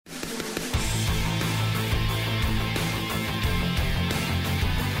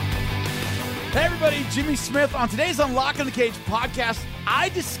Hey everybody, Jimmy Smith. On today's Unlocking the Cage podcast, I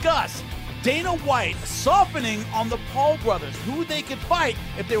discuss Dana White softening on the Paul brothers, who they could fight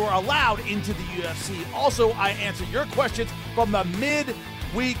if they were allowed into the UFC. Also, I answer your questions from the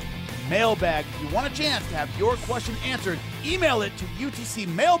midweek mailbag. If you want a chance to have your question answered, email it to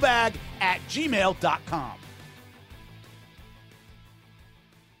utcmailbag@gmail.com.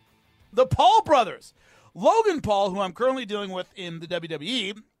 The Paul brothers. Logan Paul, who I'm currently dealing with in the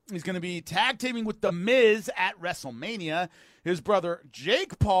WWE, he's going to be tag teaming with The Miz at WrestleMania. His brother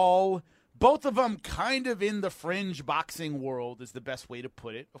Jake Paul, both of them kind of in the fringe boxing world is the best way to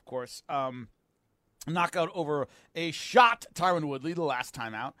put it. Of course, knockout over a shot Tyron Woodley the last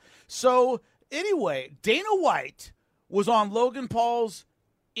time out. So anyway, Dana White was on Logan Paul's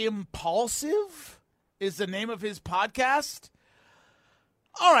Impulsive is the name of his podcast.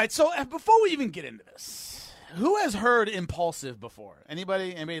 All right, so before we even get into this, who has heard Impulsive before?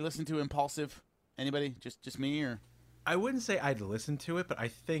 Anybody listen to Impulsive? Anybody? Just me or? I wouldn't say I'd listen to it, but I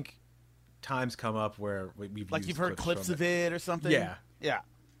think times come up where we've like used you've heard clips of it or something. Yeah.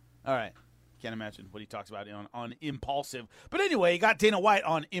 All right. Can't imagine what he talks about on Impulsive. But anyway, he got Dana White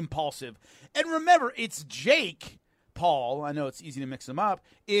on Impulsive, and remember, it's Jake Paul. I know it's easy to mix them up.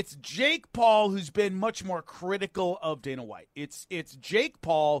 It's Jake Paul who's been much more critical of Dana White. It's Jake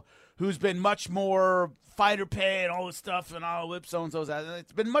Paul who's been much more fighter pay and all this stuff and all whip so-and-so's.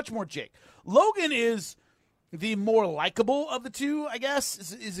 It's been much more Jake. Logan is the more likable of the two, I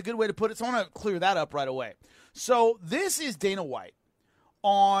guess, is a good way to put it. So I want to clear that up right away. So this is Dana White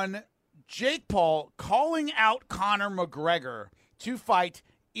on Jake Paul calling out Conor McGregor to fight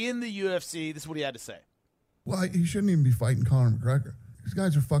in the UFC. This is what he had to say. Well, he shouldn't even be fighting Conor McGregor. These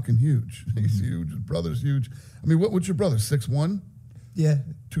guys are fucking huge. He's huge. His brother's huge. I mean, what's your brother, 6'1"? Yeah.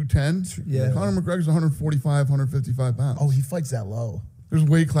 210? Yeah. Conor McGregor's 145, 155 pounds. Oh, he fights that low. There's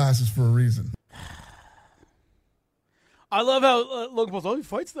weight classes for a reason. I love how Logan Paul's, he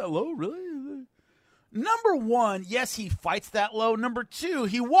fights that low? Really? Number one, yes, he fights that low. Number two,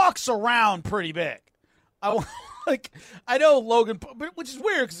 he walks around pretty big. I know Logan, which is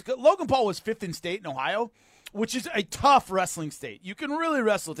weird because Logan Paul was fifth in state in Ohio, which is a tough wrestling state. You can really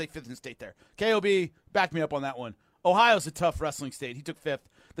wrestle, take fifth in state there. KOB, back me up on that one. Ohio's a tough wrestling state. He took fifth.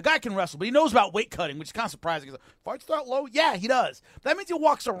 The guy can wrestle, but he knows about weight cutting, which is kind of surprising. He's like, fights that low? Yeah, he does. That means he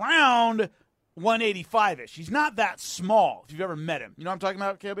walks around 185-ish. He's not that small, if you've ever met him. You know what I'm talking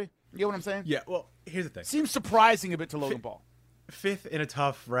about, KOB? You get what I'm saying? Yeah, well, here's the thing. Seems surprising a bit to Logan Paul. Fifth in a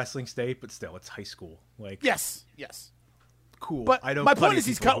tough wrestling state, but still, it's high school. Like, Yes. cool. But my point is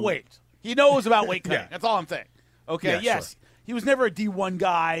he's cut weight. He knows about weight cutting. Yeah. That's all I'm saying. Okay, Yeah, yes. sure. He was never a D1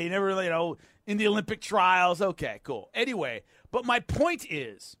 guy. He never, in the Olympic trials. Okay, cool. Anyway, but my point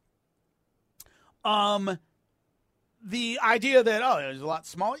is, the idea that, he's a lot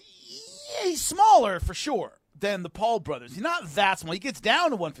smaller. Yeah, he's smaller for sure than the Paul brothers. He's not that small. He gets down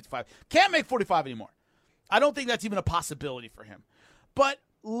to 155. Can't make 45 anymore. I don't think that's even a possibility for him. But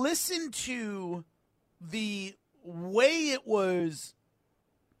listen to the way it was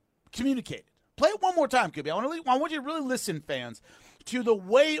communicated. Play it one more time, Kubi. I want you to really listen, fans, to the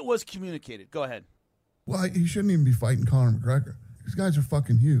way it was communicated. Go ahead. Well, he shouldn't even be fighting Conor McGregor. These guys are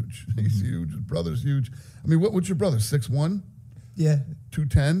fucking huge. He's huge. His brother's huge. I mean, what's your brother, 6'1"? Yeah.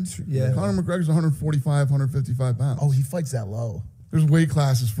 210? Yeah. Conor McGregor's 145, 155 pounds. Oh, he fights that low. There's weight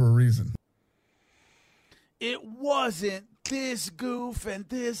classes for a reason. It wasn't this goof and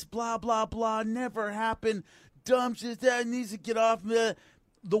this blah, blah, blah. Never happened. Dumb shit that needs to get off.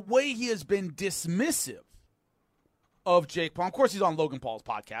 The way he has been dismissive of Jake Paul. Of course, he's on Logan Paul's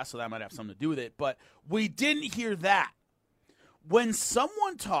podcast, so that might have something to do with it. But we didn't hear that. When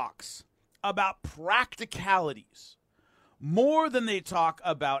someone talks about practicalities more than they talk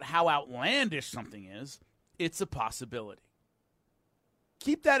about how outlandish something is, it's a possibility.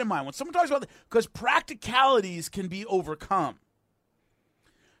 Keep that in mind. When someone talks about because practicalities can be overcome.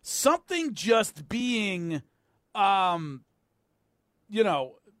 Something just being, out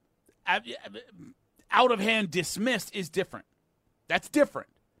of hand dismissed is different. That's different.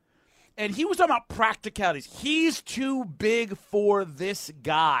 And he was talking about practicalities. He's too big for this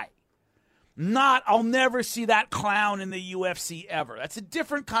guy. I'll never see that clown in the UFC ever. That's a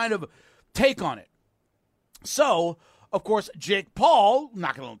different kind of take on it. So, of course, Jake Paul,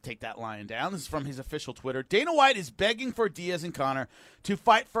 not going to take that line down. This is from his official Twitter. Dana White is begging for Diaz and Conor to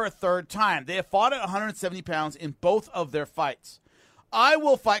fight for a third time. They have fought at 170 pounds in both of their fights. I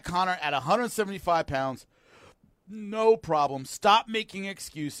will fight Conor at 175 pounds. No problem. Stop making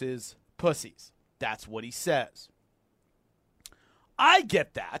excuses, pussies. That's what he says. I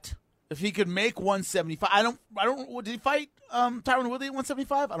get that. If he could make 175, I don't. Did he fight Tyron Woodley at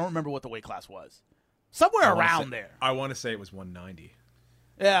 175? I don't remember what the weight class was. Somewhere around there. I want to say it was 190.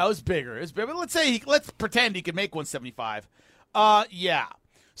 Yeah, it was bigger. It was bigger. But let's pretend he could make 175. Yeah.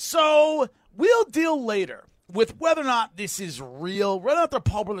 So we'll deal later with whether or not this is real, whether or not the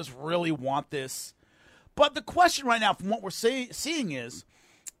Paul brothers really want this. But the question right now, from what we're seeing,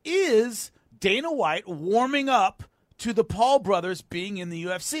 is Dana White warming up to the Paul brothers being in the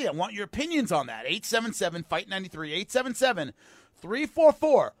UFC? I want your opinions on that. 877-FIGHT93,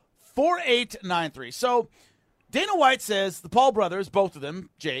 877-344-4893. So Dana White says the Paul brothers, both of them,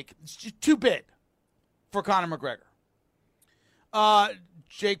 Jake, it's just too big for Conor McGregor.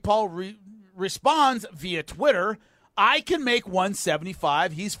 Jake Paul responds via Twitter, I can make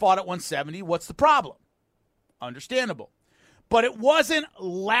 175. He's fought at 170. What's the problem? Understandable. But it wasn't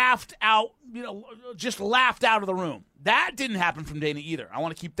laughed out, just laughed out of the room. That didn't happen from Dana either. I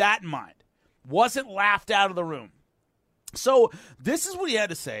want to keep that in mind. Wasn't laughed out of the room. So this is what he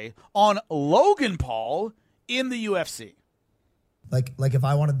had to say on Logan Paul in the UFC. Like if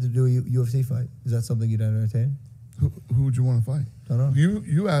I wanted to do a UFC fight, is that something you'd entertain? Who would you want to fight? Don't know.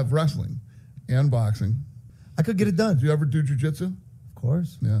 You have wrestling and boxing. I could get it done. Do you ever do jiu-jitsu? Of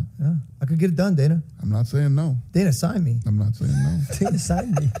course. Yeah. I could get it done, Dana. I'm not saying no. Dana, sign me. I'm not saying no. Dana,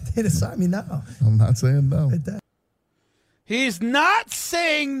 sign me. Dana, sign me now. I'm not saying no. Right there. He's not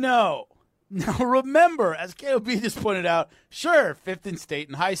saying no. Now remember, as KOB just pointed out, sure, 5th in state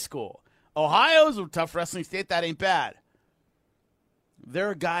in high school. Ohio's a tough wrestling state. That ain't bad. There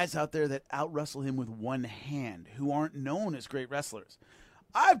are guys out there that out-wrestle him with one hand who aren't known as great wrestlers.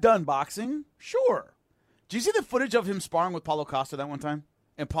 I've done boxing, sure. Do you see the footage of him sparring with Paulo Costa that one time?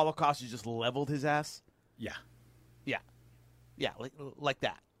 And Paulo Costa just leveled his ass? Yeah. Yeah, like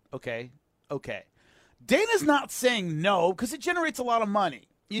that. Okay. Dana's not saying no because it generates a lot of money.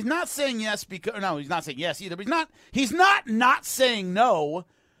 He's not saying yes because he's not saying yes either. But he's not saying no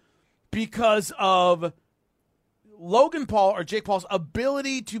because of Logan Paul or Jake Paul's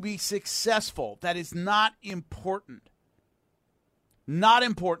ability to be successful. That is not important. Not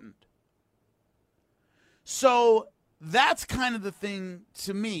important. So that's kind of the thing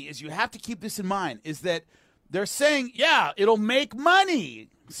to me is you have to keep this in mind is that they're saying, yeah, it'll make money.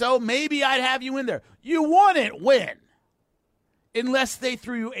 So maybe I'd have you in there. You wouldn't win unless they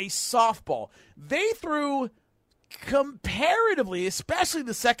threw you a softball. They threw comparatively, especially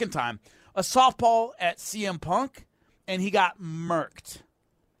the second time, a softball at CM Punk, and he got murked.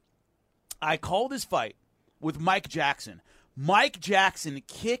 I called his fight with Mike Jackson. Mike Jackson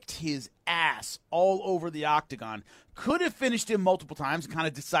kicked his ass all over the octagon. Could have finished him multiple times, kind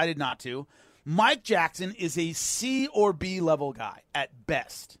of decided not to. Mike Jackson is a C or B level guy at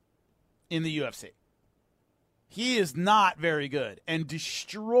best in the UFC. He is not very good and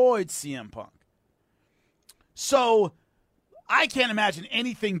destroyed CM Punk. So I can't imagine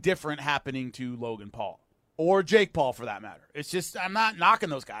anything different happening to Logan Paul or Jake Paul for that matter. It's just, I'm not knocking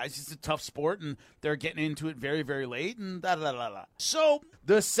those guys. It's a tough sport and they're getting into it very, very late and da-da-da-da-da. So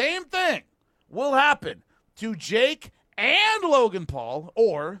the same thing will happen to Jake and Logan Paul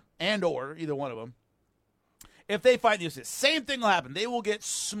or either one of them. If they fight the UFC, same thing will happen. They will get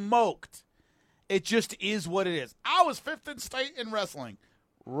smoked. It just is what it is. I was 5th in state in wrestling.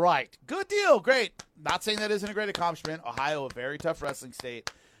 Right. Good deal. Great. Not saying that isn't a great accomplishment. Ohio, a very tough wrestling state.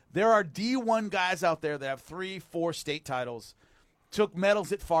 There are D1 guys out there that have 3-4 state titles, took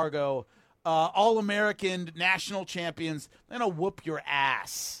medals at Fargo, All-American national champions. They're going to whoop your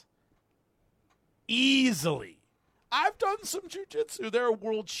ass. Easily. I've done some jiu-jitsu. There are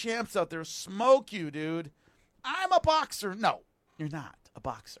world champs out there. Smoke you, dude. I'm a boxer. No, you're not a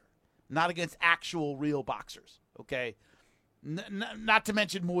boxer. Not against actual real boxers, okay? Not to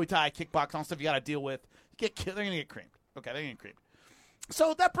mention Muay Thai, kickboxing, all stuff you got to deal with. They're going to get creamed. Okay, they're going to get creamed.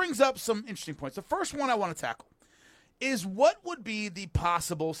 So that brings up some interesting points. The first one I want to tackle is what would be the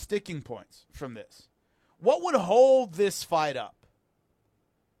possible sticking points from this? What would hold this fight up?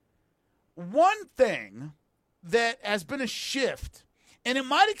 One thing that has been a shift, and it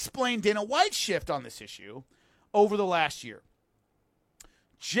might explain Dana White's shift on this issue over the last year.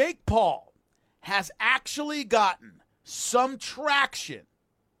 Jake Paul has actually gotten some traction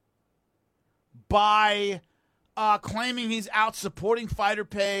by claiming he's out supporting fighter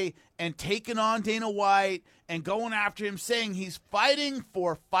pay and taking on Dana White and going after him, saying he's fighting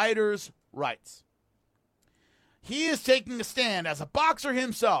for fighters' rights. He is taking a stand as a boxer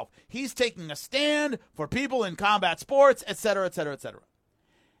himself. He's taking a stand for people in combat sports, etc., etc., etc.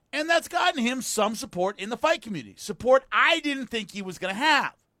 And that's gotten him some support in the fight community. Support I didn't think he was going to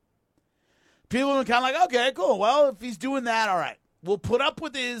have. People are kind of like, okay, cool. Well, if he's doing that, all right. We'll put up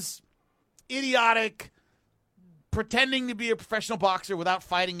with his idiotic pretending to be a professional boxer without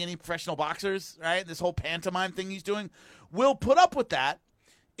fighting any professional boxers, right? This whole pantomime thing he's doing. We'll put up with that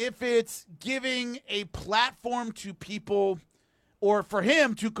if it's giving a platform to people or for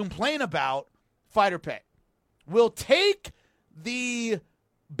him to complain about fighter pay. We'll take the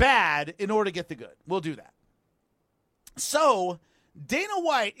bad in order to get the good. We'll do that. So Dana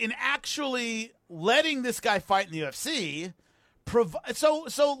White, in actually letting this guy fight in the UFC,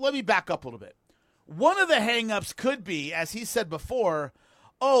 so let me back up a little bit. One of the hangups could be, as he said before,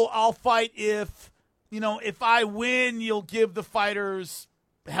 I'll fight if I win, you'll give the fighters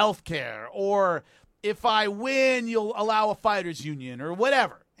health care, or if I win, you'll allow a fighters union, or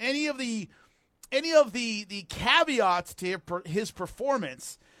whatever. Any of the caveats to his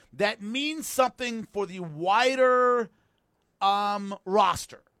performance that means something for the wider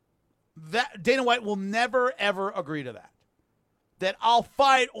roster. That Dana White will never ever agree to that. That I'll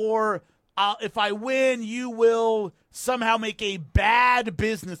fight, or if I win, you will somehow make a bad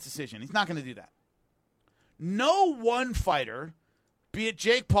business decision. He's not going to do that. No one fighter, be it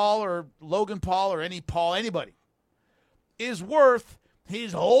Jake Paul or Logan Paul or anybody, is worth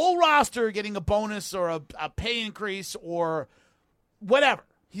his whole roster getting a bonus or a pay increase or whatever.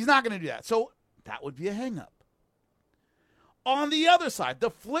 He's not going to do that. So that would be a hang-up. On the other side,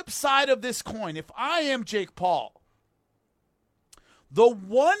 the flip side of this coin, if I am Jake Paul, the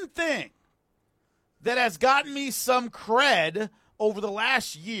one thing that has gotten me some cred over the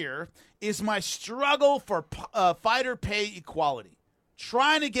last year is my struggle for fighter pay equality,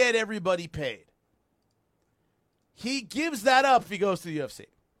 trying to get everybody paid. He gives that up if he goes to the UFC.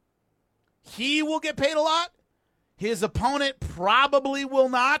 He will get paid a lot. His opponent probably will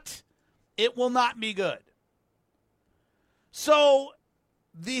not. It will not be good. So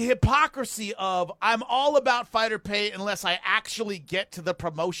the hypocrisy of I'm all about fighter pay unless I actually get to the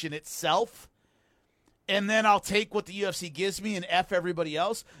promotion itself, and then I'll take what the UFC gives me and F everybody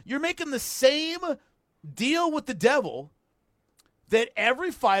else. You're making the same deal with the devil that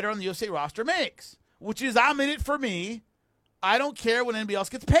every fighter on the UFC roster makes, which is I'm in it for me. I don't care when anybody else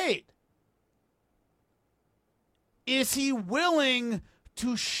gets paid. Is he willing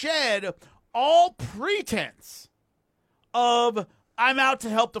to shed all pretense of I'm out to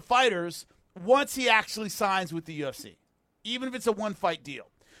help the fighters once he actually signs with the UFC, even if it's a one-fight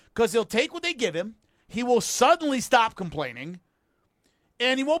deal? Because he'll take what they give him. He will suddenly stop complaining,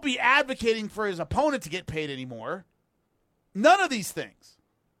 and he won't be advocating for his opponent to get paid anymore. None of these things.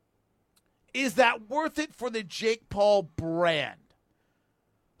 Is that worth it for the Jake Paul brand?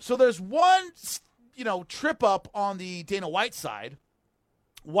 So there's one, trip up on the Dana White side,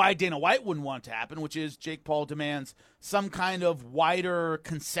 why Dana White wouldn't want it to happen, which is Jake Paul demands some kind of wider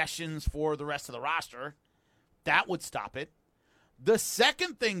concessions for the rest of the roster. That would stop it. The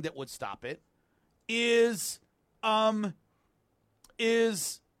second thing that would stop it is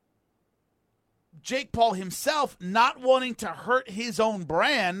Jake Paul himself not wanting to hurt his own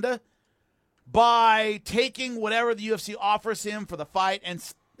brand by taking whatever the UFC offers him for the fight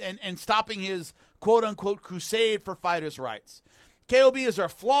and stopping his quote-unquote crusade for fighters' rights. KOB, is there a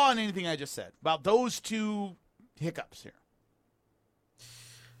flaw in anything I just said about those two hiccups here?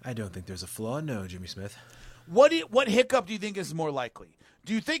 I don't think there's a flaw. No, Jimmy Smith. What hiccup do you think is more likely?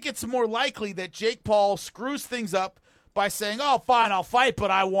 Do you think it's more likely that Jake Paul screws things up by saying, "Oh, fine, I'll fight,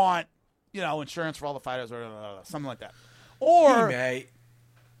 but I want, insurance for all the fighters," or something like that, or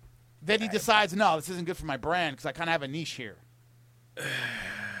that he decides, "No, this isn't good for my brand because I kind of have a niche here"?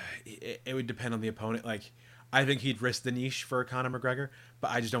 It would depend on the opponent. Like, I think he'd risk the niche for Conor McGregor,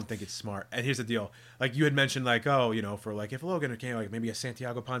 but I just don't think it's smart. And here's the deal: like you had mentioned, for if Logan came, maybe a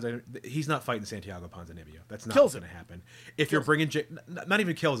Santiago Ponzinibbio, he's not fighting Santiago Ponzinibbio. That's not going to happen. If you're bringing not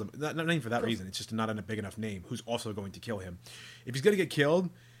even kills him, not even for that reason. It's just not a big enough name who's also going to kill him. If he's going to get killed,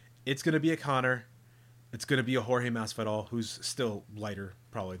 it's going to be a Conor. It's going to be a Jorge Masvidal, who's still lighter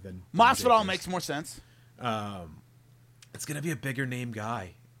probably than Masvidal. Makes more sense. It's going to be a bigger name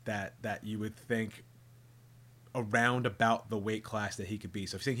guy that you would think around about the weight class that he could be.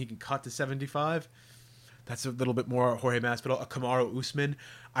 So if you think he can cut to 75, that's a little bit more Jorge Masvidal. A Kamaru Usman,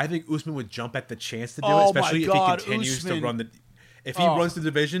 I think Usman would jump at the chance to do it, especially if he continues to run if he runs the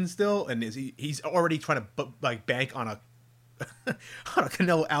division still, and he's already trying to bank on a on a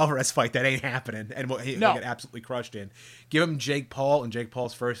Canelo Alvarez fight that ain't happening, and he'll get absolutely crushed in. Give him Jake Paul and Jake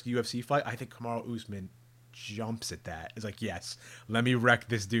Paul's first UFC fight. I think Kamaru Usman jumps at that. It's like, yes, let me wreck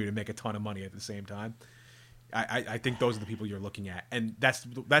this dude and make a ton of money at the same time. I think those are the people you're looking at, and that's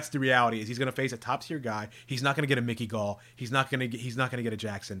the reality. Is he's going to face a top tier guy. He's not going to get a Mickey Gall. He's not going to get a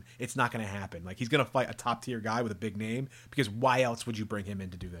Jackson. It's not going to happen. Like, he's going to fight a top tier guy with a big name, because why else would you bring him in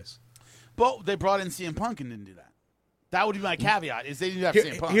to do this? But they brought in CM Punk and didn't do that. That would be my caveat. Is they didn't have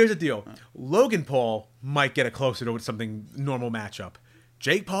CM Punk. Here's the deal: Logan Paul might get it closer to something normal matchup.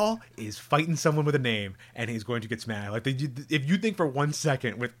 Jake Paul is fighting someone with a name, and he's going to get smashed. Like, if you think for 1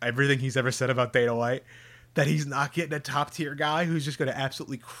 second, with everything he's ever said about Dana White, that he's not getting a top tier guy who's just going to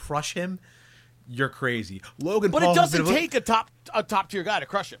absolutely crush him, you're crazy. Logan Paul, but it doesn't take a top tier guy to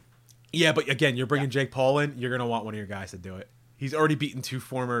crush him. Yeah, but again, you're bringing Jake Paul in. You're going to want one of your guys to do it. He's already beaten two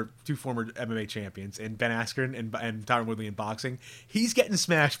former MMA champions, and Ben Askren and Tyron Woodley in boxing. He's getting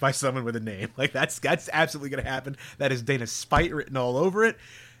smashed by someone with a name. Like, that's absolutely going to happen. That is Dana's spite written all over it.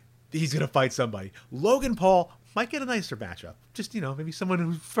 He's going to fight somebody. Logan Paul might get a nicer matchup. Just, maybe someone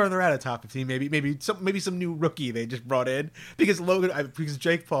who's further out of top 15. Maybe some new rookie they just brought in, because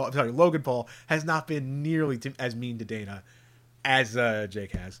Logan Paul has not been nearly as mean to Dana as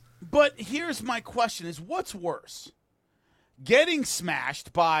Jake has. But here's my question: is what's worse? Getting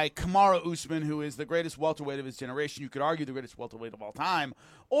smashed by Kamaru Usman, who is the greatest welterweight of his generation, you could argue the greatest welterweight of all time,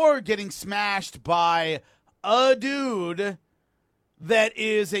 or getting smashed by a dude that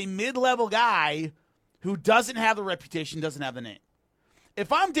is a mid-level guy who doesn't have the reputation, doesn't have the name.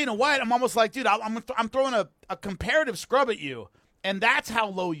 If I'm Dana White, I'm almost like, dude, I'm throwing a comparative scrub at you, and that's how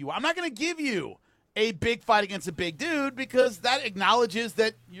low you are. I'm not going to give you a big fight against a big dude, because that acknowledges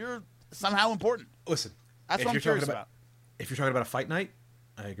that you're somehow important. Listen, that's what I'm curious about. If you're talking about a fight night,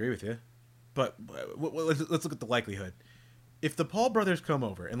 I agree with you. But let's look at the likelihood. If the Paul brothers come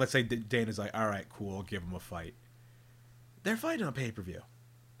over, and let's say Dana's like, all right, cool, I'll give them a fight. They're fighting on pay-per-view.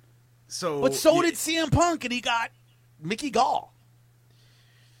 But so did CM Punk, and he got Mickey Gall.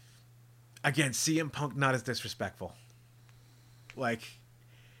 Again, CM Punk not as disrespectful. Like,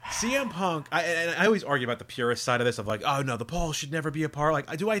 CM Punk, I always argue about the purist side of this, of like, oh no, the Pauls should never be apart.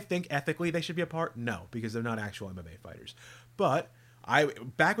 Like, do I think ethically they should be apart? No, because they're not actual MMA fighters. But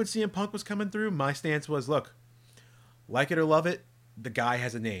back when CM Punk was coming through, my stance was, look, like it or love it, the guy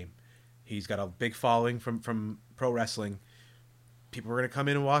has a name. He's got a big following from pro wrestling. People were going to come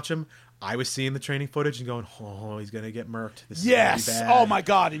in and watch him. I was seeing the training footage and going, oh, he's going to get murked. This is gonna be bad. Oh, my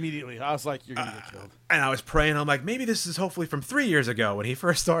God, immediately. I was like, you're going to get killed. And I was praying. I'm like, maybe this is hopefully from 3 years ago when he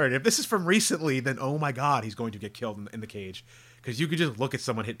first started. If this is from recently, then, oh, my God, he's going to get killed in the cage. Because you could just look at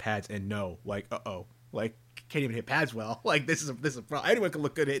someone hit pads and know, like, uh-oh. Like, can't even hit pads well. Like, this is a problem. Anyone can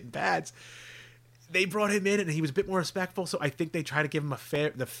look good hitting pads. They brought him in, and he was a bit more respectful, so I think they try to give him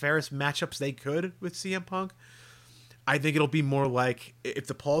the fairest matchups they could with CM Punk. I think it'll be more like, if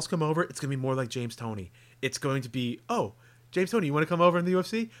the Pauls come over, it's going to be more like James Toney. It's going to be, oh, James Toney, you want to come over in the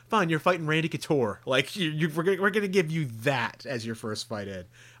UFC? Fine, you're fighting Randy Couture. Like, we're going to give you that as your first fight in.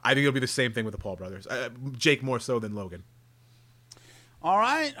 I think it'll be the same thing with the Paul brothers. Jake more so than Logan. All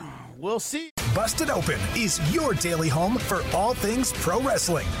right, we'll see. Busted Open is your daily home for all things pro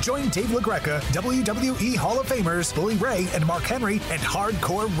wrestling. Join Dave LaGreca, WWE Hall of Famers Bully Ray and Mark Henry, and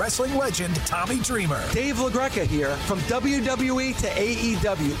hardcore wrestling legend Tommy Dreamer. Dave LaGreca here. From WWE to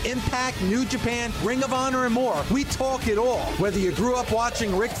AEW, Impact, New Japan, Ring of Honor, and more. We talk it all. Whether you grew up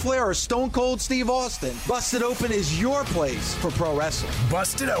watching Ric Flair or Stone Cold Steve Austin, Busted Open is your place for pro wrestling.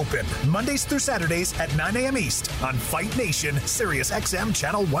 Busted Open, Mondays through Saturdays at 9 a.m. East on Fight Nation, Sirius XM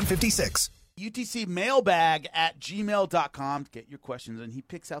Channel 156. UTC mailbag at gmail.com to get your questions, and he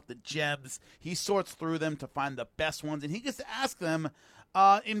picks out the gems. He sorts through them to find the best ones, and he gets to ask them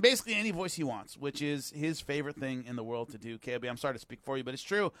in basically any voice he wants, which is his favorite thing in the world to do. KLB, I'm sorry to speak for you, but it's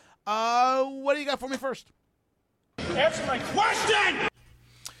true. What do you got for me first? Answer my question!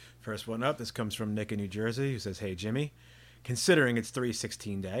 First one up, this comes from Nick in New Jersey, who says, hey, Jimmy, considering it's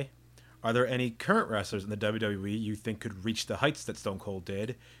 3/16 day, are there any current wrestlers in the WWE you think could reach the heights that Stone Cold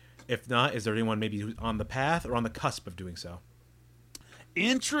did? If not, is there anyone maybe who's on the path or on the cusp of doing so?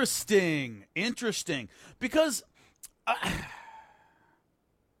 Interesting. Because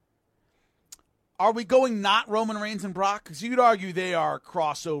are we going not Roman Reigns and Brock? Because you'd argue they are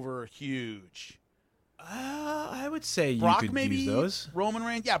crossover huge. I would say Brock you could maybe, use those. Roman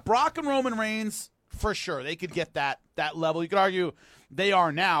Reigns. Yeah, Brock and Roman Reigns, for sure. They could get that level. You could argue they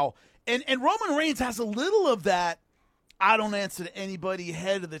are now. And Roman Reigns has a little of that, I don't answer to anybody,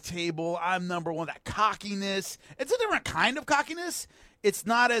 head of the table, I'm number one, that cockiness. It's a different kind of cockiness. It's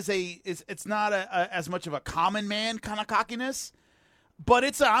not as as much of a common man kind of cockiness. But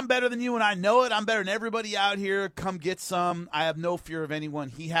it's I'm better than you and I know it. I'm better than everybody out here. Come get some. I have no fear of anyone.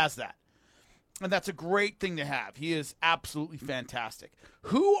 He has that. And that's a great thing to have. He is absolutely fantastic.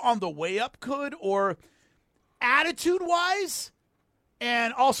 Who on the way up could, or attitude-wise,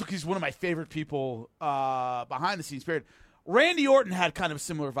 and also because he's one of my favorite people behind the scenes, period, Randy Orton had kind of a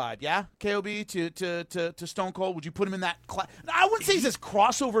similar vibe, yeah? KOB to Stone Cold. Would you put him in that class? I wouldn't say he's as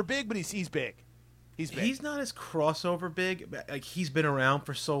crossover big, but he's big. He's big. He's not as crossover big. Like, he's been around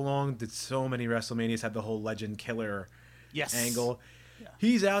for so long, did so many WrestleManias, had the whole legend killer angle. Yeah.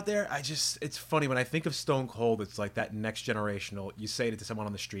 He's out there. It's funny when I think of Stone Cold, it's like that next generational. You say it to someone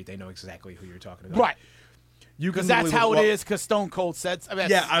on the street, they know exactly who you're talking about. Right. Because that's how it is, because Stone Cold said. I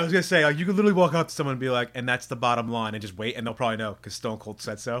was going to say, like, you could literally walk up to someone and be like, and that's the bottom line, and just wait, and they'll probably know, because Stone Cold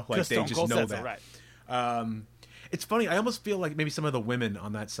said so. Like, they just know that. So, right. It's funny. I almost feel like maybe some of the women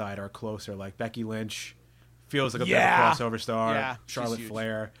on that side are closer. Like, Becky Lynch feels like a better crossover star. Yeah, Charlotte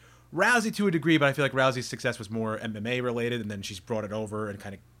Flair. Rousey to a degree, but I feel like Rousey's success was more MMA related, and then she's brought it over and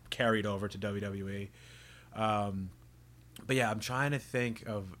kind of carried over to WWE. But yeah, I'm trying to think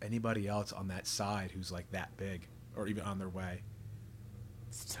of anybody else on that side who's like that big or even on their way.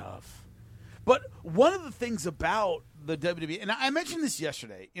 It's tough. But one of the things about the WWE, and I mentioned this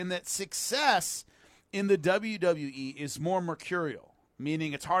yesterday, in that success in the WWE is more mercurial,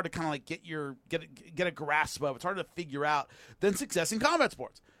 meaning it's hard to kind of like get a grasp of. It's hard to figure out than success in combat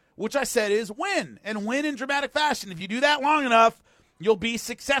sports, which I said is win, and win in dramatic fashion. If you do that long enough, you'll be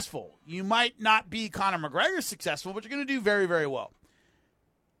successful. You might not be Conor McGregor successful, but you're going to do very, very well.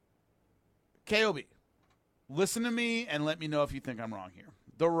 KOB, listen to me and let me know if you think I'm wrong here.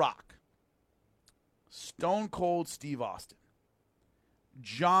 The Rock, Stone Cold Steve Austin,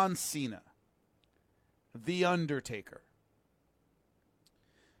 John Cena, The Undertaker.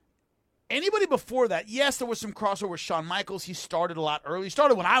 Anybody before that, yes, there was some crossover with Shawn Michaels. He started a lot early. He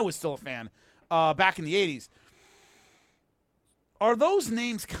started when I was still a fan back in the 80s. Are those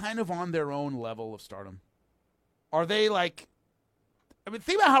names kind of on their own level of stardom? Are they like, I mean,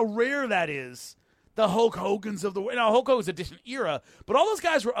 think about how rare that is. The Hulk Hogan's of the world. Hulk Hogan's a different era, but all those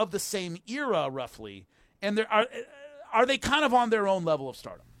guys were of the same era, roughly. And are they kind of on their own level of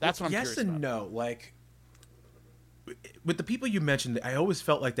stardom? That's what I'm curious about. Yes and no. Like, with the people you mentioned, I always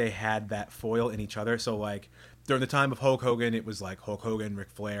felt like they had that foil in each other. So, like, during the time of Hulk Hogan, it was like Hulk Hogan, Ric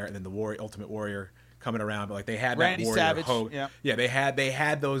Flair, and then the Ultimate Warrior coming around, but like they had Randy that Warrior Savage, Hogan. Yeah, they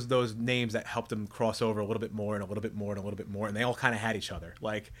had those names that helped them cross over a little bit more and a little bit more and a little bit more, and they all kind of had each other.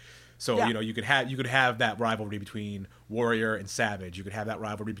 Like, so you could have that rivalry between Warrior and Savage. You could have that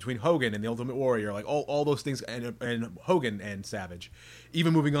rivalry between Hogan and the Ultimate Warrior. Like all those things, and Hogan and Savage.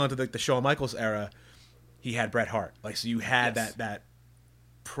 Even moving on to the Shawn Michaels era, he had Bret Hart. Like, so you had that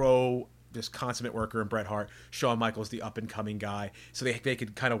pro, just consummate worker in Bret Hart. Shawn Michaels, the up and coming guy. So they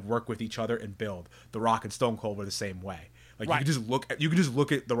could kind of work with each other and build. The Rock and Stone Cold were the same way. Like, you could just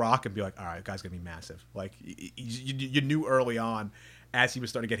look at The Rock and be like, all right, guy's gonna be massive. Like, you knew early on, as he was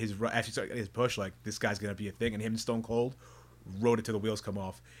starting to get his push, like, this guy's gonna be a thing. And him and Stone Cold rode it till the wheels come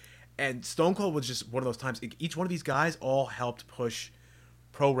off. And Stone Cold was just one of those times. Each one of these guys all helped push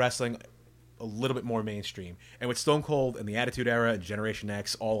pro wrestling a little bit more mainstream. And with Stone Cold and the Attitude Era and Generation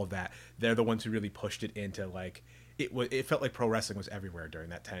X, all of that, they're the ones who really pushed it into, like, it felt like pro wrestling was everywhere during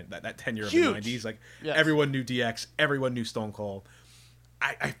that tenure of the 90s. Like, everyone knew DX, everyone knew Stone Cold.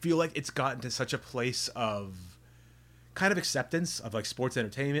 I feel like it's gotten to such a place of kind of acceptance of, like, sports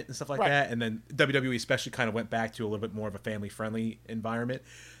entertainment and stuff like that, and then WWE especially kind of went back to a little bit more of a family-friendly environment,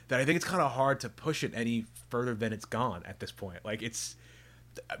 that I think it's kind of hard to push it any further than it's gone at this point. Like,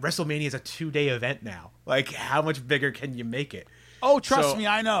 WrestleMania is a 2-day event now. Like, how much bigger can you make it? Oh, trust me,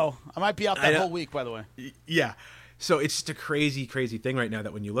 I know. I might be out that whole week, by the way. Yeah. So it's just a crazy, crazy thing right now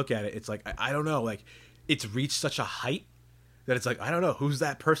that when you look at it, it's like, I don't know, like, it's reached such a height that it's like, I don't know, who's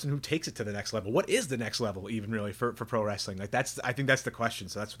that person who takes it to the next level? What is the next level even really for pro wrestling? Like, I think that's the question.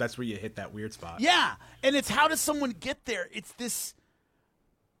 So that's where you hit that weird spot. Yeah. And it's how does someone get there? It's this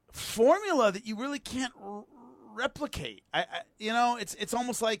formula that you really can't replicate. It's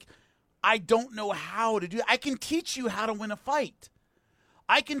almost like I don't know how to do it. I can teach you how to win a fight.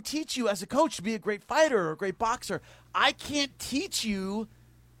 I can teach you as a coach to be a great fighter or a great boxer. I can't teach you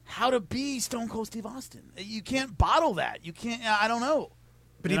how to be Stone Cold Steve Austin. You can't bottle that. You can't. I don't know.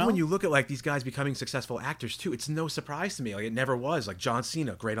 But even when you look at, like, these guys becoming successful actors too, it's no surprise to me. Like, it never was. Like, John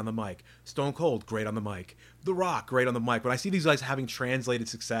Cena, great on the mic. Stone Cold, great on the mic. The Rock, great on the mic. When I see these guys having translated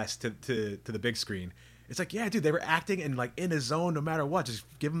success to the big screen, it's like, yeah, dude, they were acting and, like, in a zone no matter what. Just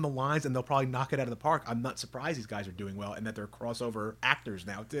give them the lines and they'll probably knock it out of the park. I'm not surprised these guys are doing well and that they're crossover actors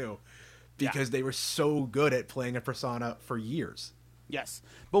now too, because they were so good at playing a persona for years. Yes.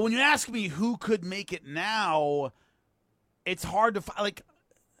 But when you ask me who could make it now, it's hard to find. Like,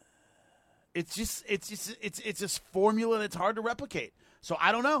 it's just formula that's hard to replicate. So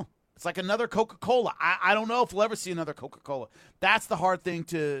I don't know. It's like another Coca-Cola. I don't know if we'll ever see another Coca-Cola. That's the hard thing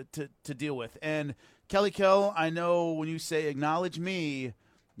to deal with. And Kelly Kell, I know when you say acknowledge me,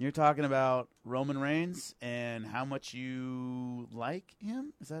 you're talking about Roman Reigns and how much you like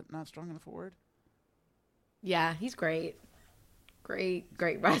him. Is that not strong enough a word? Yeah, he's great. Great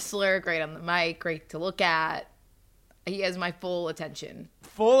wrestler, great on the mic, great to look at. He has my full attention.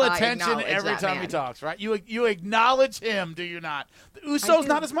 Full attention every time he talks, right? You acknowledge him, do you not? The Usos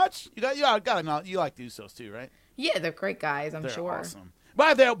not as much. You got to acknowledge. You like the Usos too, right? Yeah, they're great guys. I'm they're sure. Awesome.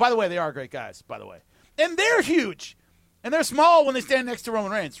 By the way, they are great guys. By the way, and they're huge, and they're small when they stand next to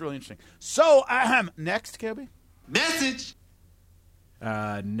Roman Reigns. It's really interesting. So, next, Kelby. Message.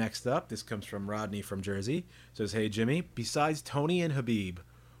 Next up, this comes from Rodney from Jersey. It says, hey, Jimmy, besides Tony and Habib,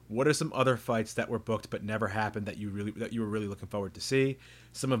 what are some other fights that were booked but never happened that you were really looking forward to see?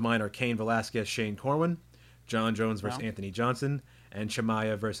 Some of mine are Cain Velasquez, Shane Corwin, John Jones versus Anthony Johnson, and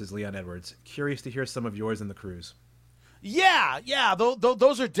Chimaev versus Leon Edwards. Curious to hear some of yours in the cruise. Yeah.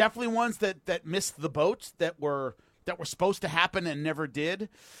 Those are definitely ones that missed the boat that were supposed to happen and never did.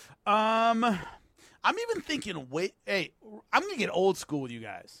 I'm even thinking, hey, I'm gonna get old school with you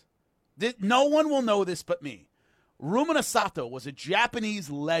guys. No one will know this but me. Rumina Sato was a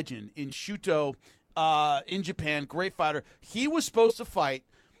Japanese legend in Shuto in Japan, great fighter. He was supposed to fight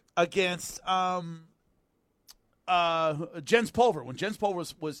against Jens Pulver when Jens Pulver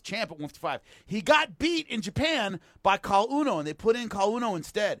was champ at 155. He got beat in Japan by Call Uno, and they put in Call Uno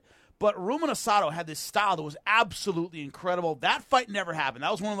instead. But Rumina Sato had this style that was absolutely incredible. That fight never happened.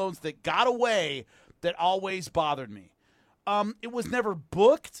 That was one of those that got away that always bothered me. It was never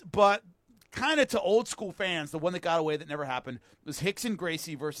booked, but kind of to old school fans, the one that got away that never happened was Rickson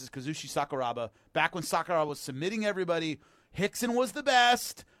Gracie versus Kazushi Sakuraba. Back when Sakuraba was submitting everybody, Rickson was the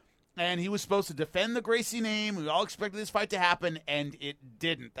best, and he was supposed to defend the Gracie name. We all expected this fight to happen, and it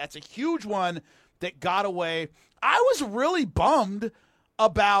didn't. That's a huge one that got away. I was really bummed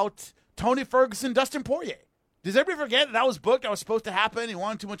about Tony Ferguson, Dustin Poirier. Does everybody forget that was booked? That was supposed to happen. He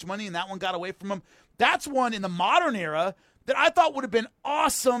wanted too much money, and that one got away from him. That's one in the modern era that I thought would have been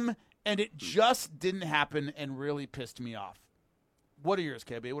awesome, and it just didn't happen and really pissed me off. What are yours,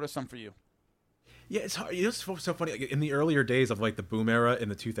 KB? What are some for you? Yeah, it's hard. It's so funny. In the earlier days of like the boom era in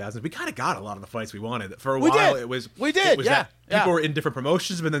the 2000s, we kind of got a lot of the fights we wanted. For a while, it was that people were in different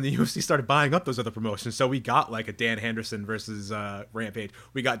promotions, but then the UFC started buying up those other promotions. So we got like a Dan Henderson versus Rampage.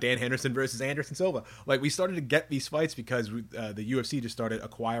 We got Dan Henderson versus Anderson Silva. Like we started to get these fights because the UFC just started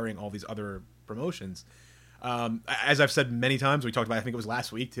acquiring all these other promotions. As I've said many times, we talked about, I think it was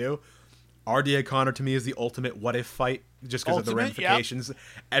last week too, RDA Conor to me is the ultimate what if fight, just because of the ramifications,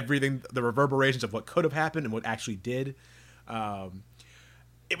 everything, the reverberations of what could have happened and what actually did.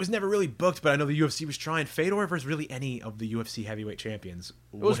 It was never really booked, but I know the UFC was trying. Fedor versus really any of the UFC heavyweight champions.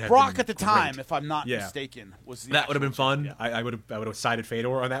 It was Brock at the time, if I'm not mistaken. That would have been fun. Yeah. I would have sided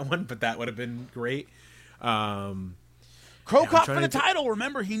Fedor on that one, but that would have been great. Crow Cop for the title.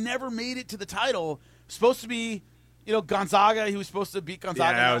 Remember, he never made it to the title. Supposed to be, Gonzaga. He was supposed to beat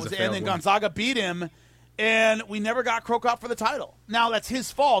Gonzaga, and then Gonzaga beat him, and we never got Crow Cop for the title. Now, that's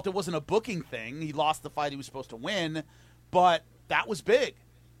his fault. It wasn't a booking thing. He lost the fight he was supposed to win, but that was big.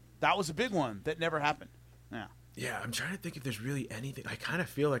 That was a big one that never happened. Yeah. Yeah, I'm trying to think if there's really anything. I kind of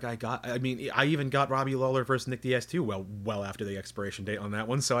feel like I even got Robbie Lawler versus Nick Diaz too, well after the expiration date on that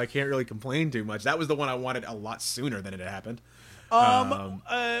one, so I can't really complain too much. That was the one I wanted a lot sooner than it had happened. I'm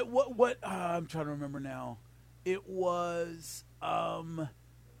trying to remember now. It was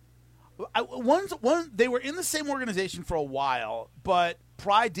they were in the same organization for a while, but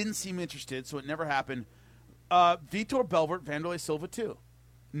Pride didn't seem interested, so it never happened. Vitor Belfort, Vanderlei Silva too.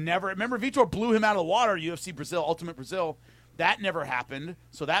 Never. Remember, Vitor blew him out of the water, UFC Brazil, Ultimate Brazil. That never happened,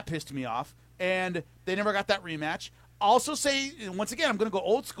 so that pissed me off. And they never got that rematch. Also say, once again, I'm going to go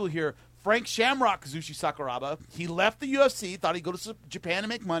old school here, Frank Shamrock, Kazushi Sakuraba. He left the UFC, thought he'd go to Japan to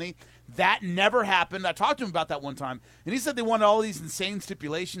make money. That never happened. I talked to him about that one time, and he said they wanted all these insane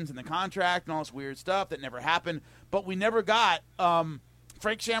stipulations in the contract and all this weird stuff that never happened. But we never got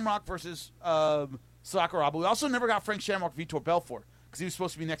Frank Shamrock versus Sakuraba. We also never got Frank Shamrock Vitor Belfort, because he was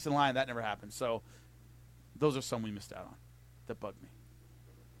supposed to be next in line. That never happened. So those are some we missed out on that bugged me.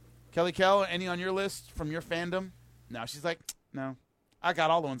 Kelly Kell, any on your list from your fandom? No, she's like, no. I got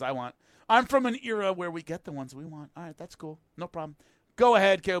all the ones I want. I'm from an era where we get the ones we want. All right, that's cool. No problem. Go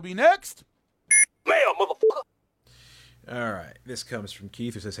ahead, KOB. Next. Mail, motherfucker. All right. This comes from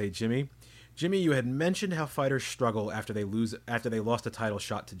Keith, who says, hey, Jimmy. Jimmy, you had mentioned how fighters struggle after they lost a title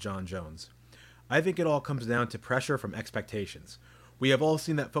shot to John Jones. I think it all comes down to pressure from expectations. We have all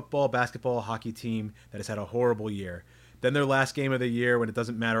seen that football, basketball, hockey team that has had a horrible year. Then their last game of the year, when it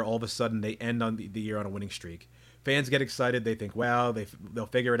doesn't matter, all of a sudden they end on the year on a winning streak. Fans get excited. They think, wow, they'll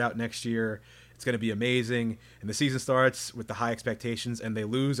figure it out next year. It's going to be amazing. And the season starts with the high expectations, and they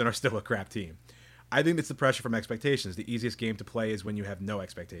lose and are still a crap team. I think it's the pressure from expectations. The easiest game to play is when you have no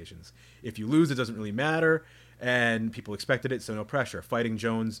expectations. If you lose, it doesn't really matter, and people expected it, so no pressure. Fighting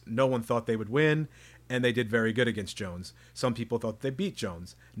Jones, no one thought they would win, and they did very good against Jones. Some people thought they beat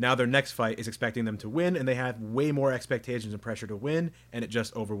Jones. Now their next fight is expecting them to win, and they have way more expectations and pressure to win, and it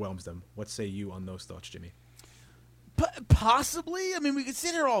just overwhelms them. What say you on those thoughts, Jimmy? Possibly. I mean, we could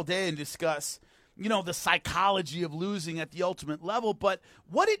sit here all day and discuss, the psychology of losing at the ultimate level, but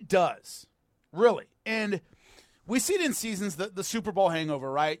what it does, really, and we see it in seasons, the Super Bowl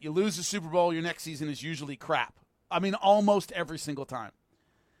hangover, right? You lose the Super Bowl, your next season is usually crap. I mean, almost every single time.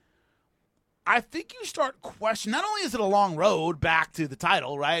 I think you start questioning, not only is it a long road back to the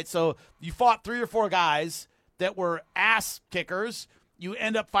title, right? So you fought 3 or 4 guys that were ass kickers. You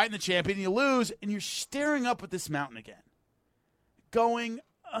end up fighting the champion, you lose, and you're staring up at this mountain again, going,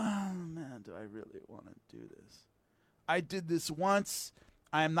 oh, man, do I really want to do this? I did this once.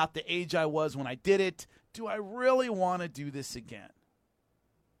 I am not the age I was when I did it. Do I really want to do this again?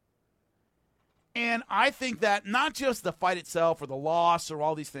 And I think that not just the fight itself or the loss or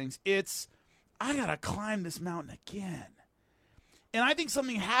all these things, it's, I got to climb this mountain again. And I think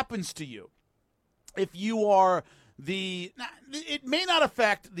something happens to you if you are it may not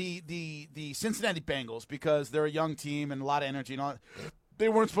affect the Cincinnati Bengals because they're a young team and a lot of energy and all. They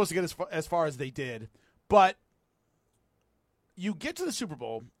weren't supposed to get as far as they did. But you get to the Super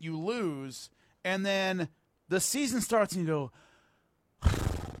Bowl, you lose, and then the season starts and you go,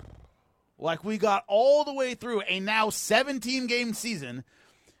 like we got all the way through a now 17-game season.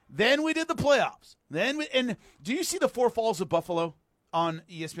 Then we did the playoffs. And do you see the 4 Falls of Buffalo on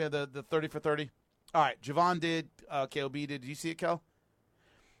ESPN, the 30 for 30? All right, Javon did, KOB did. Did you see it, Kel?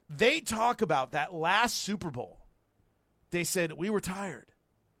 They talk about that last Super Bowl. They said, we were tired.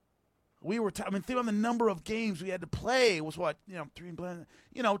 I mean, think about the number of games we had to play. It was what,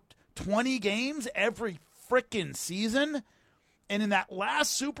 20 games every frickin' season. And in that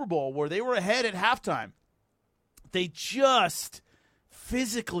last Super Bowl where they were ahead at halftime, they just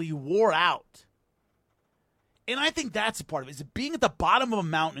physically wore out. And I think that's a part of it. Is being at the bottom of a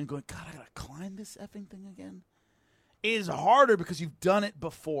mountain and going, God, I got to climb this effing thing again? It is harder because you've done it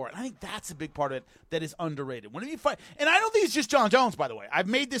before. And I think that's a big part of it that is underrated. Whenever you fight, and I don't think it's just John Jones, by the way. I've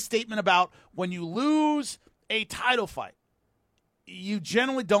made this statement about when you lose a title fight, you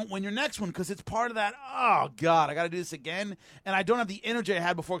generally don't win your next one because it's part of that, oh, God, I got to do this again. And I don't have the energy I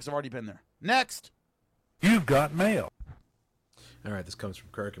had before because I've already been there. Next. You've got mail. All right, this comes from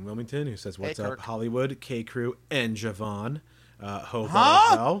Kirk in Wilmington, who says, what's Hey, up, Kirk. Hollywood, K-Crew, and Javon. Hope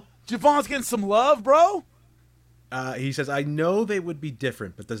all is well. Javon's getting some love, bro? He says, I know they would be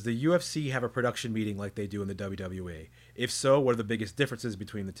different, but does the UFC have a production meeting like they do in the WWE? If so, what are the biggest differences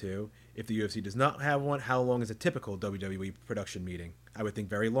between the two? If the UFC does not have one, how long is a typical WWE production meeting? I would think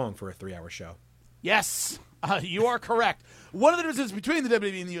very long for a 3-hour show. Yes, you are correct. One of the differences between the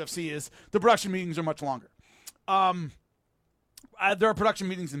WWE and the UFC is the production meetings are much longer. There are production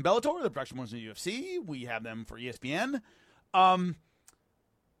meetings in Bellator. There are production ones in the UFC. We have them for ESPN.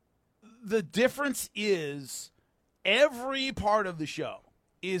 The difference is every part of the show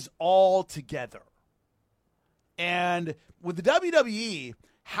is all together. And with the WWE,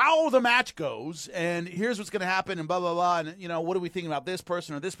 how the match goes, and here's what's going to happen, and blah, blah, blah, and, what are we thinking about this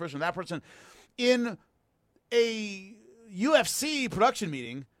person or this person or that person? In a UFC production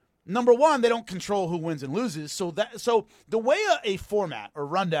meeting, number one, they don't control who wins and loses. So the way a format or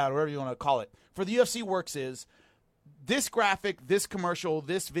rundown, or whatever you want to call it, for the UFC works is this graphic, this commercial,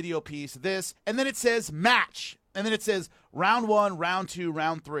 this video piece, this, and then it says match. And then it says round 1, round 2,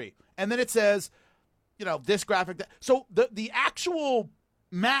 round 3. And then it says, this graphic. So the actual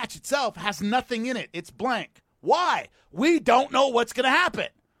match itself has nothing in it. It's blank. Why? We don't know what's going to happen.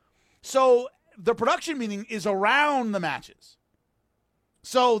 So the production meeting is around the matches.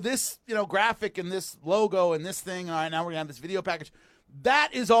 So this, graphic and this logo and this thing, all right, now we're going to have this video package.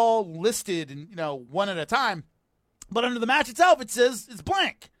 That is all listed, and one at a time. But under the match itself, it says it's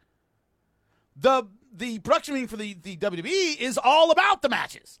blank. The production meeting for the WWE is all about the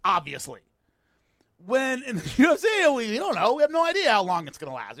matches, obviously. When in the UFC, we don't know. We have no idea how long it's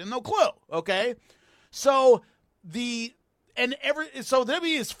going to last. We have no clue, okay? So the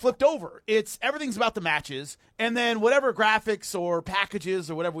WWE is flipped over. Everything's about the matches, and then whatever graphics or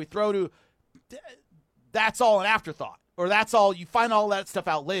packages or whatever we throw to, that's all an afterthought. Or that's all, you find all that stuff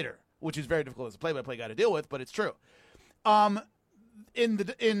out later, which is very difficult as a play-by-play guy to deal with, but it's true. In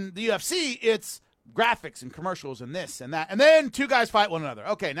the UFC, it's graphics and commercials and this and that. And then two guys fight one another.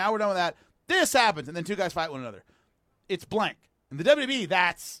 Okay, now we're done with that. This happens, and then two guys fight one another. It's blank. In the WWE,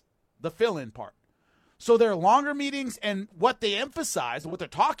 that's the fill-in part. So there are longer meetings, and what they emphasize, what they're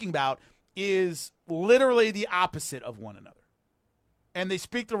talking about, is literally the opposite of one another. And they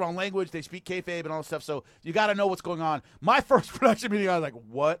speak the wrong language. They speak kayfabe and all this stuff, so you got to know what's going on. My first production meeting, I was like,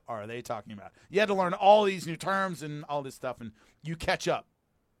 what are they talking about? You had to learn all these new terms and all this stuff, and you catch up.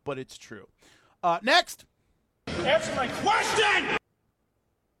 But it's true. Next. Answer my question!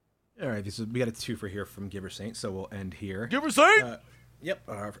 All right, we got a twofer here from Giver Saint, so we'll end here. Giver Saint? Yep,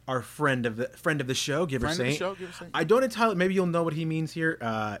 our friend of the show, Giver Saint. Giver Saint. I don't entirely. Maybe you'll know what he means here.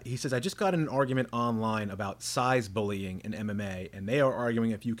 He says, I just got in an argument online about size bullying in MMA, and they are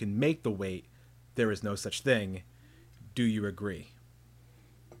arguing if you can make the weight, there is no such thing. Do you agree?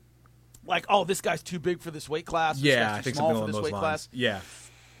 Like, oh, this guy's too big for this weight class. Yeah, I too think small something for along this those weight lines. class. Yeah.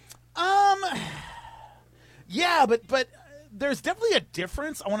 Yeah, but there's definitely a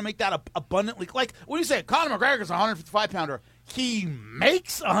difference. I want to make that abundantly like when you say Conor McGregor's a 155-pounder, he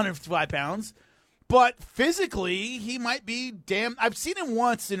makes 155 pounds, but physically he might be damn. I've seen him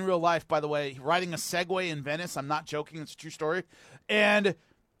once in real life, by the way, riding a Segway in Venice. I'm not joking; it's a true story. And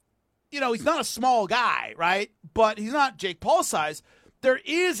he's not a small guy, right? But he's not Jake Paul size. There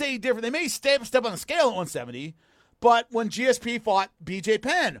is a difference. They may step on the scale at 170, but when GSP fought BJ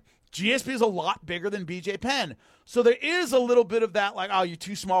Penn, GSP is a lot bigger than BJ Penn. So there is a little bit of that, like, oh, you're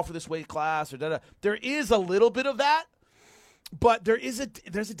too small for this weight class, or da-da. There is a little bit of that, but there's a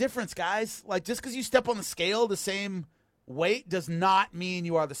difference, guys. Like, just because you step on the scale the same weight does not mean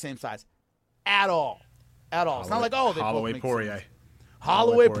you are the same size. At all. It's not like, oh, they Holloway both make Poirier. sense.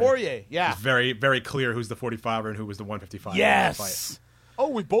 Holloway Poirier, yeah. It's very, very clear who's the 45er and who was the 155er. Yes. Oh,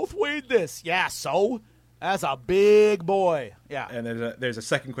 we both weighed this. Yeah, so? That's a big boy. Yeah. And there's a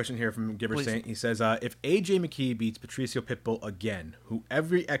second question here from Giver Saint. He says, if AJ McKee beats Patricio Pitbull again, who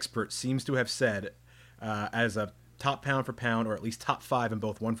every expert seems to have said as a top pound for pound, or at least top 5 in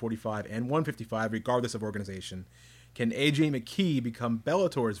both 145 and 155, regardless of organization, can AJ McKee become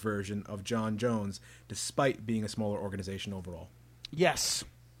Bellator's version of John Jones, despite being a smaller organization overall? Yes.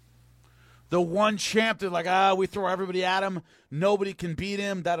 The one champ, they're like, we throw everybody at him. Nobody can beat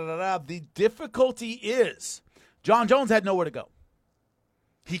him, da-da-da-da. The difficulty is John Jones had nowhere to go.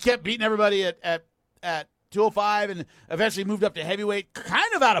 He kept beating everybody at 205 and eventually moved up to heavyweight,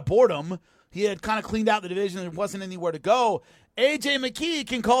 kind of out of boredom. He had kind of cleaned out the division. There wasn't anywhere to go. AJ McKee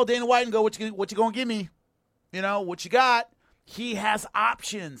can call Dana White and go, what you going to give me? What you got? He has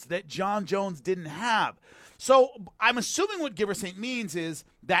options that John Jones didn't have. So I'm assuming what Giver Saint means is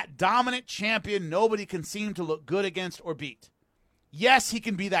that dominant champion nobody can seem to look good against or beat. Yes, he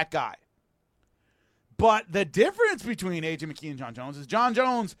can be that guy. But the difference between AJ McKee and John Jones is John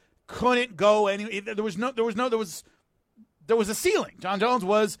Jones couldn't go any. There was a ceiling. John Jones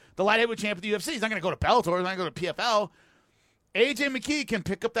was the light heavyweight champ of the UFC. He's not going to go to Bellator. He's not going to go to PFL. AJ McKee can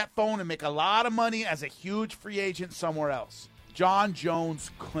pick up that phone and make a lot of money as a huge free agent somewhere else. John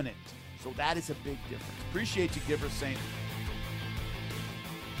Jones couldn't. So that is a big difference. Appreciate you, Giver Saint.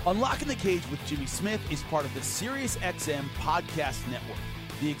 Unlocking the Cage with Jimmy Smith is part of the SiriusXM Podcast Network.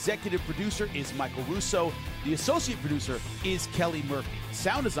 The executive producer is Michael Russo. The associate producer is Kelly Murphy.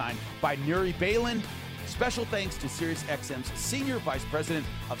 Sound design by Nuri Balin. Special thanks to SiriusXM's Senior Vice President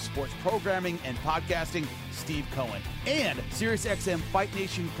of Sports Programming and Podcasting, Steve Cohen, and SiriusXM Fight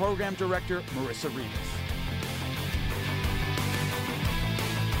Nation Program Director, Marissa Rivas.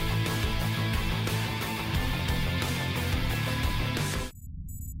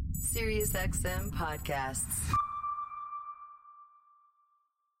 SiriusXM Podcasts.